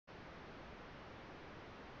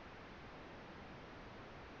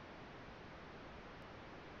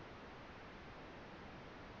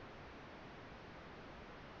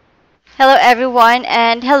Hello everyone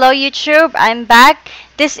and hello YouTube. I'm back.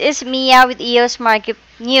 This is Mia with EOS Market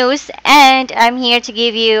News and I'm here to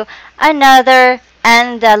give you another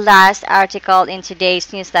and the last article in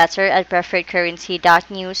today's newsletter at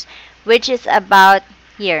PreferredCurrency.News, which is about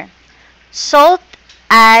here. Salt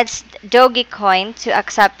adds Dogecoin to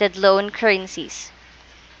accepted loan currencies.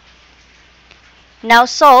 Now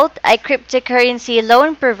Salt, a cryptocurrency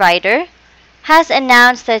loan provider, has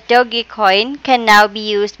announced that Dogecoin can now be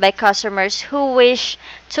used by customers who wish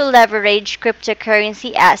to leverage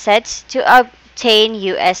cryptocurrency assets to obtain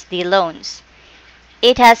USD loans.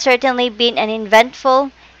 It has certainly been an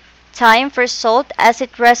eventful time for Salt as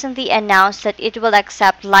it recently announced that it will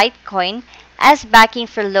accept Litecoin as backing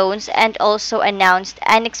for loans and also announced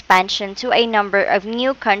an expansion to a number of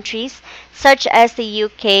new countries such as the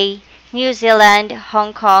UK, New Zealand,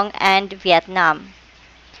 Hong Kong, and Vietnam.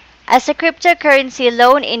 As the cryptocurrency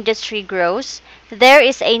loan industry grows, there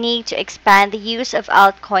is a need to expand the use of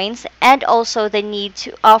altcoins and also the need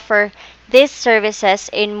to offer these services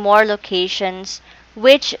in more locations,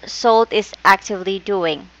 which Salt is actively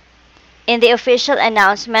doing. In the official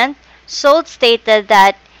announcement, Salt stated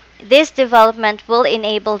that this development will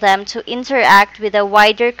enable them to interact with a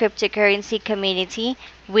wider cryptocurrency community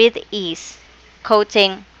with ease.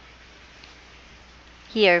 Quoting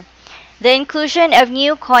here. The inclusion of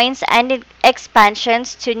new coins and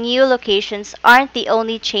expansions to new locations aren't the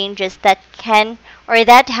only changes that can or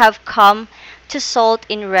that have come to Salt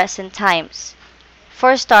in recent times.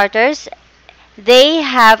 For starters, they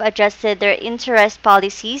have adjusted their interest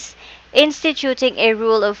policies, instituting a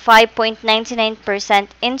rule of 5.99%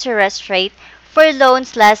 interest rate for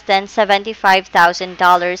loans less than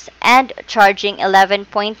 $75,000 and charging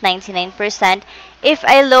 11.99% if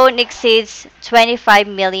a loan exceeds $25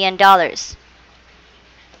 million.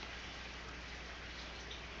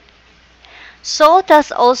 Salt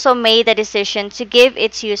has also made the decision to give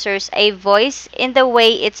its users a voice in the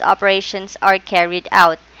way its operations are carried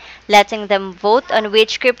out, letting them vote on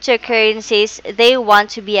which cryptocurrencies they want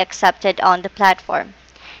to be accepted on the platform.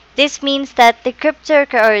 This means that the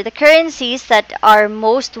currencies that are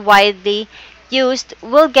most widely used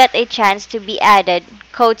will get a chance to be added,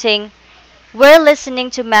 quoting, "We're listening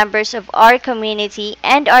to members of our community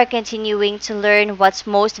and are continuing to learn what's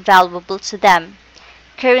most valuable to them.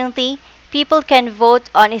 Currently, people can vote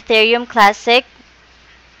on Ethereum Classic,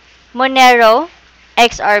 Monero,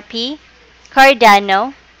 XRP,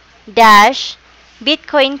 Cardano, Dash,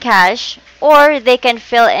 Bitcoin Cash, or they can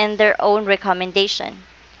fill in their own recommendation,"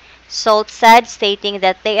 Salt said, stating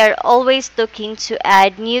that they are always looking to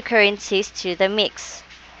add new currencies to the mix.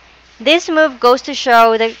 This move goes to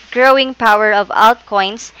show the growing power of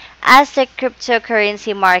altcoins as the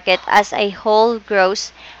cryptocurrency market as a whole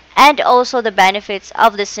grows and also the benefits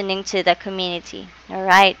of listening to the community.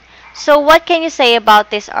 Alright, so what can you say about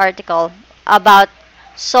this article about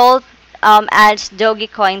Salt adds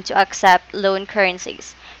Dogecoin to accept loan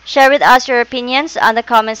currencies? Share with us your opinions on the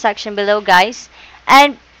comment section below, guys.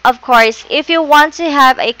 And of course, if you want to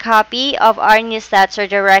have a copy of our newsletter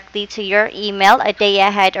directly to your email a day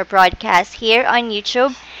ahead of broadcast here on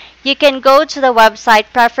YouTube, you can go to the website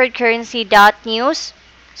PreferredCurrency.News,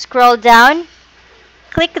 scroll down,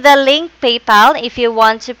 click the link PayPal if you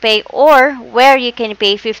want to pay, or where you can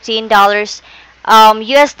pay $15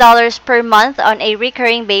 US dollars per month on a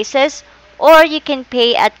recurring basis, or you can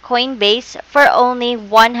pay at Coinbase for only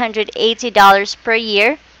 $180 per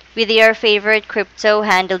year with your favorite crypto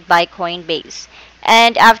handled by Coinbase.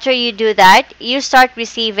 And after you do that, you start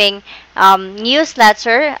receiving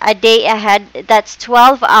newsletter a day ahead. That's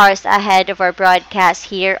 12 hours ahead of our broadcast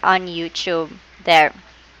here on YouTube. There.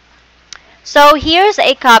 So here's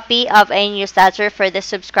a copy of a newsletter for the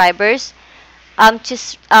subscribers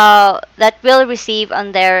that will receive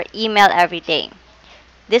on their email every day.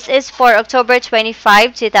 This is for October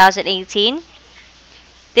 25, 2018.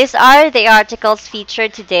 These are the articles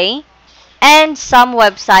featured today and some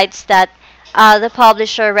websites that the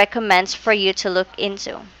publisher recommends for you to look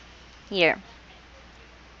into. Here.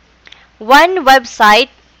 One website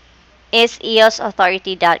is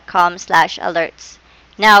eosauthority.com/alerts.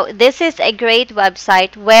 Now, this is a great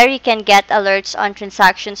website where you can get alerts on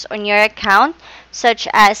transactions on your account, such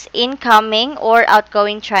as incoming or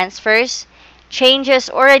outgoing transfers, changes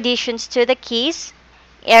or additions to the keys,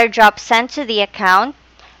 airdrop sent to the account,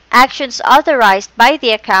 actions authorized by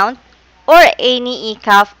the account, or any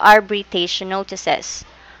ECAF arbitration notices.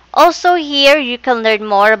 Also here, you can learn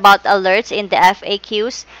more about alerts in the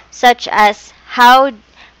FAQs, such as how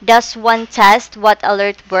does one test what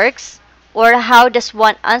alert works, or how does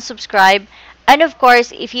one unsubscribe, and of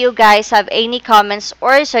course, if you guys have any comments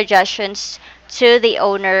or suggestions to the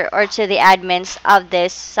owner or to the admins of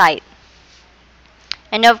this site.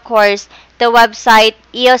 And of course, the website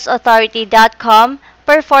eosauthority.com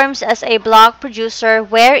performs as a blog producer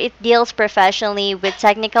where it deals professionally with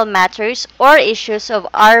technical matters or issues of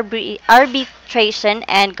arbitration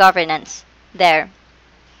and governance. There.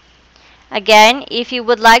 Again, if you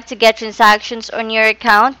would like to get transactions on your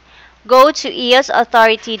account, go to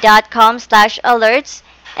eosauthority.com/alerts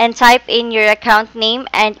and type in your account name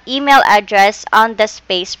and email address on the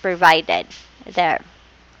space provided. There.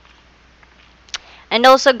 And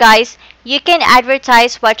also guys, you can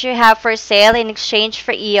advertise what you have for sale in exchange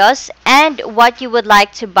for EOS and what you would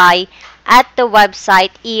like to buy at the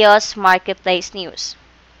website EOS Marketplace News.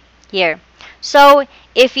 Here. So,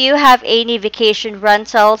 if you have any vacation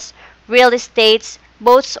rentals, real estates,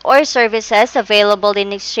 boats, or services available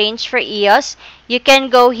in exchange for EOS, you can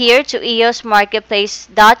go here to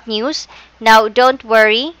eosmarketplace.news. Now, don't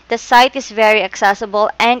worry, the site is very accessible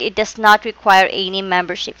and it does not require any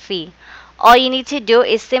membership fee. All you need to do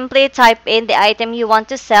is simply type in the item you want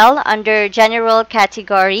to sell under General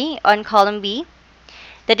Category on column B,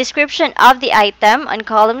 the description of the item on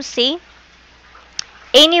column C,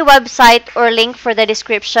 any website or link for the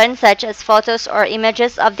description such as photos or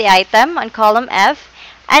images of the item on column F,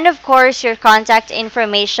 and of course your contact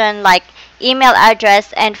information like email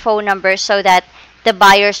address and phone number so that the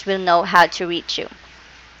buyers will know how to reach you.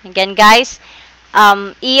 Again guys,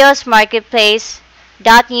 EOS Marketplace.News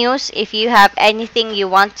if you have anything you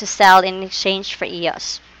want to sell in exchange for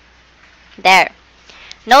EOS. There.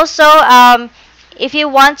 And also, if you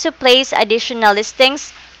want to place additional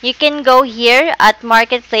listings, you can go here at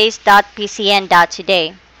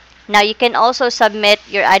marketplace.pcn.today. Now, you can also submit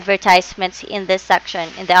your advertisements in this section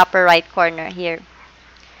in the upper right corner here.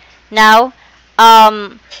 Now,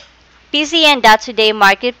 PCN.today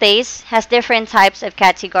Marketplace has different types of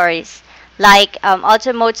categories like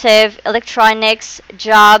automotive, electronics,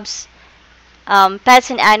 jobs, pets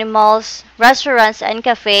and animals, restaurants and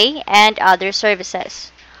cafe, and other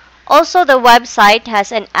services. Also, the website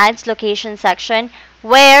has an ads location section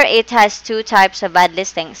where it has two types of ad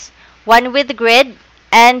listings. One with grid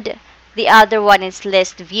and the other one is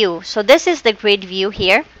list view. So this is the grid view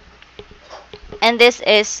here. And this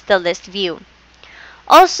is the list view.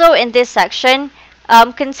 Also in this section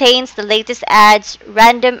contains the latest ads,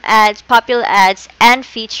 random ads, popular ads, and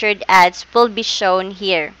featured ads will be shown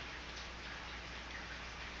here.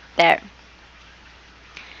 There.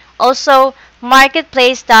 Also,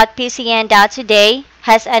 marketplace.pcn.today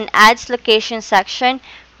has an ads location section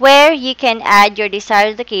where you can add your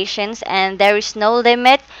desired locations and there is no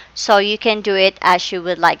limit, so you can do it as you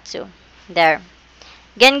would like to. There.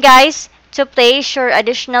 Again guys, to place your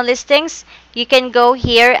additional listings, you can go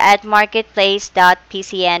here at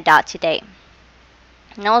marketplace.pcn.today.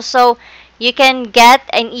 And also, you can get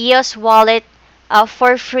an EOS wallet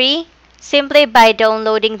for free simply by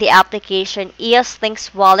downloading the application EOS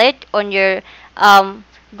Links Wallet on your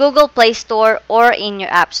Google Play Store or in your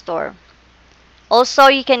App Store. Also,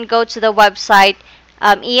 you can go to the website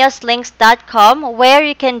eoslinks.com where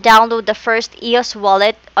you can download the first EOS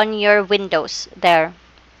wallet on your Windows. There.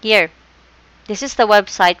 Here. This is the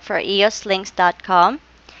website for eoslinks.com.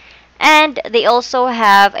 And they also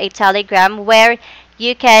have a Telegram where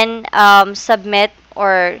you can submit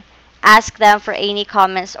or ask them for any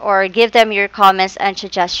comments or give them your comments and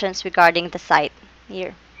suggestions regarding the site.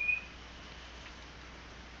 Here.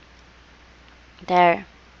 There.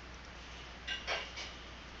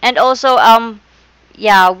 And also,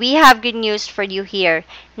 yeah, we have good news for you here.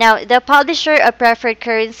 Now, the publisher of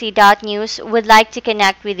PreferredCurrency.News would like to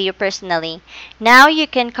connect with you personally. Now, you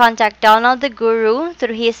can contact Donald the Guru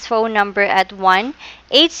through his phone number at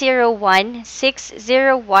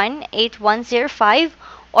 1-801-601-8105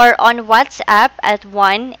 or on WhatsApp at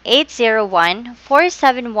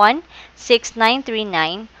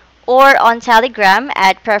 1-801-471-6939 or on Telegram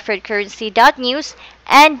at PreferredCurrency.News,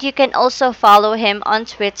 and you can also follow him on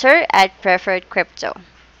Twitter at PreferredCrypto.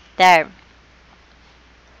 There.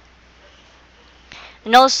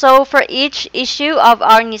 And also, for each issue of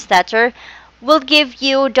our newsletter, we'll give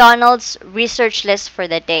you Donald's research list for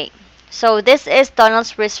the day. So this is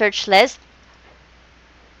Donald's research list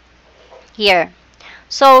here.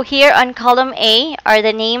 So here on column A are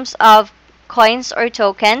the names of coins or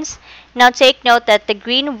tokens. Now take note that the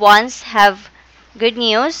green ones have good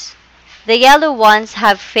news, the yellow ones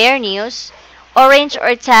have fair news, orange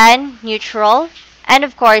or tan, neutral, and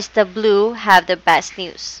of course the blue have the best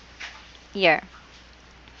news. Here.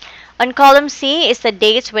 On column C is the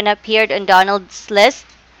dates when appeared on Donald's list,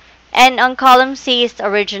 and on column C is the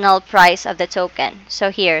original price of the token. So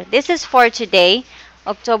here, this is for today,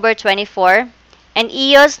 October 24. And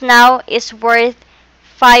EOS now is worth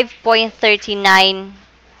 5.39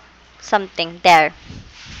 something there.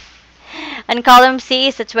 And column C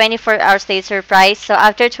is the 24-hour laser price. So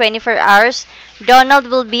after 24 hours, Donald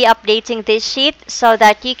will be updating this sheet so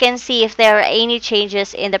that you can see if there are any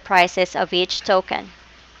changes in the prices of each token.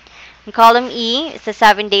 In column E is the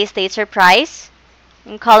 7 days laser price.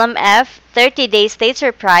 In column F, 30 days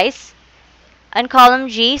laser price. And column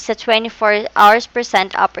G is the 24 hours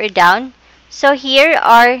percent up or down. So here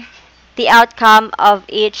are the outcome of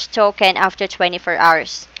each token after 24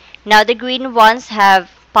 hours. Now the green ones have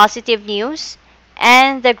positive news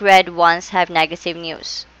and the red ones have negative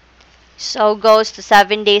news. So goes to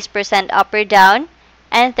 7 days percent up or down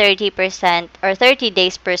and 30% or 30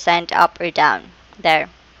 days percent up or down. There.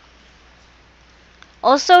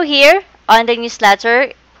 Also here on the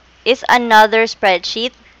newsletter is another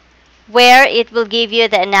spreadsheet where it will give you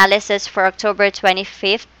the analysis for October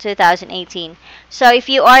 25th, 2018. So if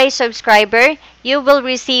you are a subscriber, you will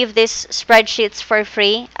receive these spreadsheets for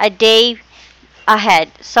free a day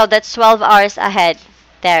ahead. So that's 12 hours ahead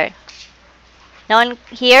there. Now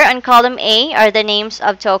here on column A are the names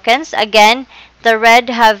of tokens. Again, the red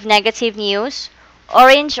have negative news,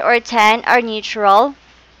 orange or tan are neutral,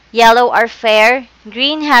 yellow are fair,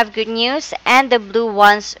 green have good news, and the blue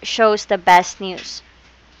ones shows the best news.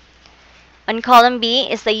 On column B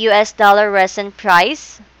is the US dollar recent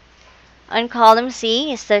price. On column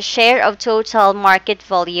C is the share of total market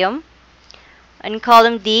volume. On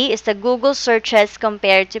column D is the Google searches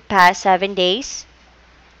compared to past 7 days.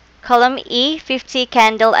 Column E, 50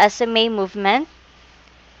 candle SMA movement.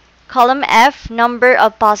 Column F, number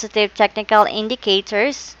of positive technical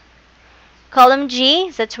indicators. Column G,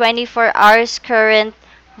 the 24 hours current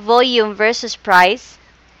volume versus price.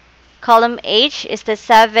 Column H is the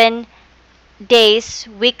 7 days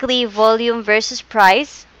weekly volume versus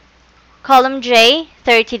price. Column J,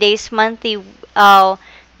 30 days monthly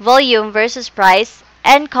volume versus price.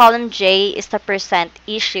 And column J is the percent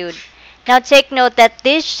issued. Now take note that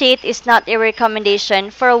this sheet is not a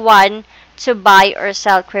recommendation for one to buy or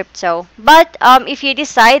sell crypto. But if you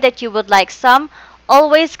decide that you would like some,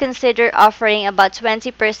 always consider offering about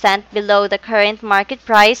 20% below the current market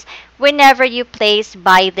price whenever you place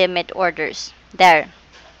buy limit orders. There.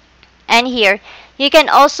 And here, you can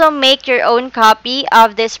also make your own copy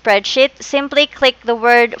of this spreadsheet. Simply click the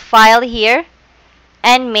word file here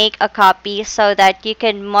and make a copy so that you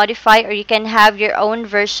can modify or you can have your own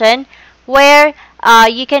version where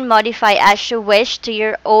you can modify as you wish to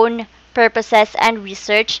your own purposes and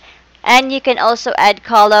research. And you can also add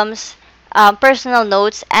columns, personal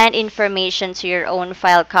notes, and information to your own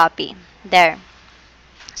file copy. There.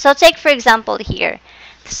 So take for example here.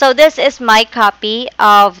 So this is my copy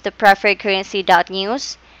of the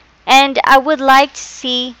PreferredCurrency.News, and I would like to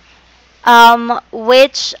see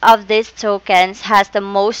which of these tokens has the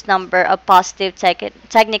most number of positive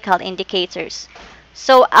technical indicators.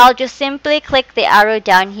 So I'll just simply click the arrow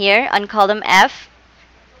down here on column F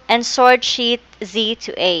and sort sheet Z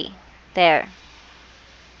to A. There.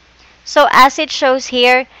 So as it shows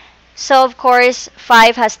here, so of course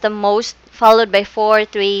 5 has the most, followed by 4,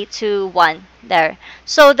 3, 2, 1. There.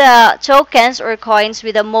 So the tokens or coins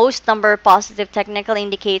with the most number of positive technical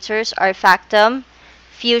indicators are Factum,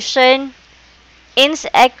 Fusion, Ins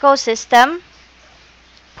Ecosystem,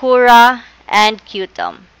 Pura, and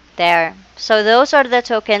Qtum. There. So those are the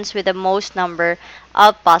tokens with the most number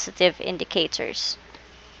of positive indicators.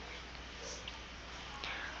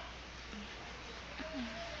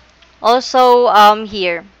 Also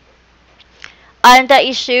here, on the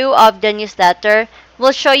issue of the newsletter,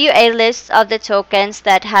 we'll show you a list of the tokens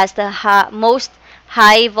that has the most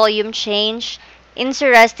high volume change,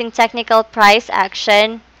 interesting technical price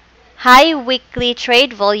action, high weekly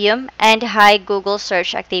trade volume, and high Google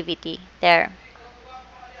search activity. There.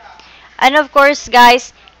 And of course,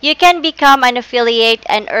 guys, you can become an affiliate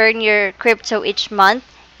and earn your crypto each month.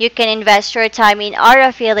 You can invest your time in our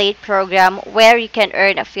affiliate program where you can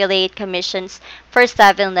earn affiliate commissions for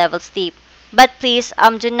 7 levels deep. But please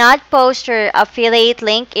do not post your affiliate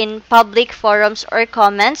link in public forums or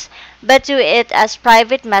comments, but do it as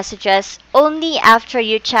private messages only after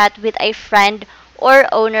you chat with a friend or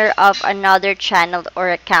owner of another channel or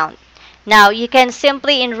account. Now, you can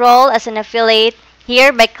simply enroll as an affiliate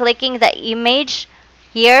here by clicking the image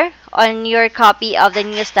here on your copy of the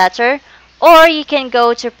newsletter, or you can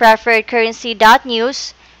go to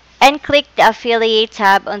PreferredCurrency.News and click the affiliate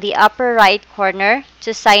tab on the upper right corner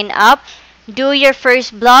to sign up, do your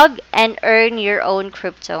first blog, and earn your own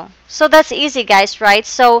crypto. So that's easy, guys, right?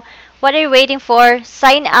 So what are you waiting for?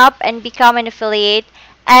 Sign up and become an affiliate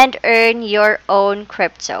and earn your own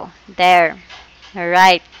crypto. There. All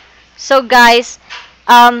right. So guys,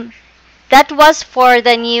 um, that was for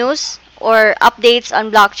the news or updates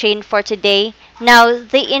on blockchain for today. Now,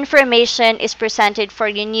 the information is presented for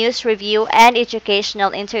your news review and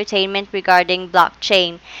educational entertainment regarding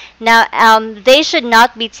blockchain. Now, they should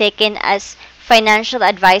not be taken as financial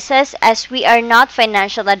advices as we are not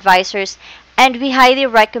financial advisors, and we highly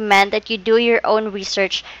recommend that you do your own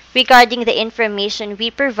research regarding the information we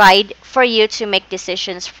provide for you to make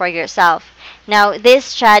decisions for yourself. Now,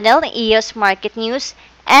 this channel, EOS Market News,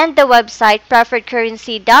 and the website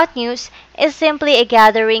PreferredCurrency.News is simply a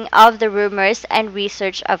gathering of the rumors and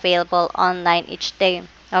research available online each day.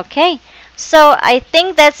 Okay, so I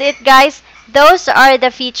think that's it, guys. Those are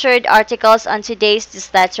the featured articles on today's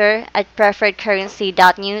newsletter at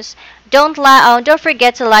PreferredCurrency.News. Don't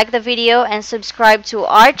forget to like the video and subscribe to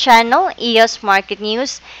our channel, EOS Market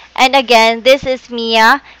News. And again, this is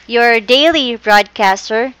Mia, your daily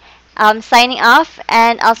broadcaster. Signing off,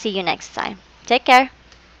 and I'll see you next time. Take care.